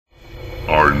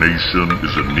nation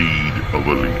is in need of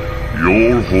a leader.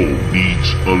 Your home needs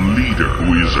a leader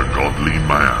who is a godly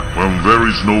man. When there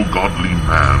is no godly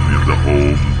man in the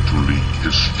home to lead,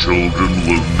 his children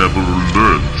will never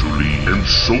learn to lead, and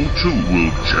so too will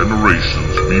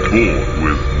generations be born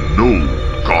with no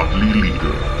godly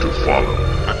leader to follow.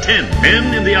 Attend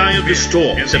Men in the Eye of the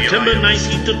Storm, September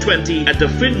 19 to 20 at the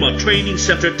Finma Training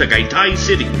Center, Tagaytay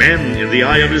City. Men in the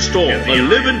Eye of the Storm, a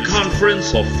live-in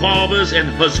conference for fathers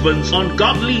and husbands on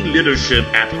godly leadership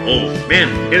at home. Men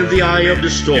in the Eye of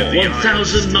the Storm,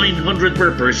 1,900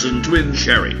 per person, twin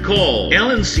sharing. Call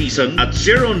Ellen Season at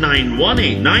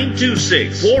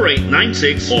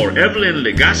 0918-926-4896 or Evelyn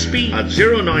Legaspi at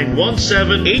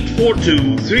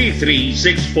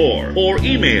 0917-842-3364 or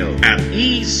email at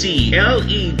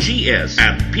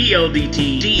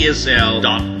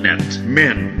eclegs@pldtdsl.net.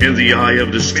 Men in the Eye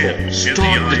of the Storm.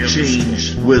 Start the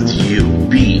change with you.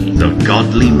 Be the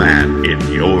godly man in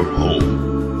your home.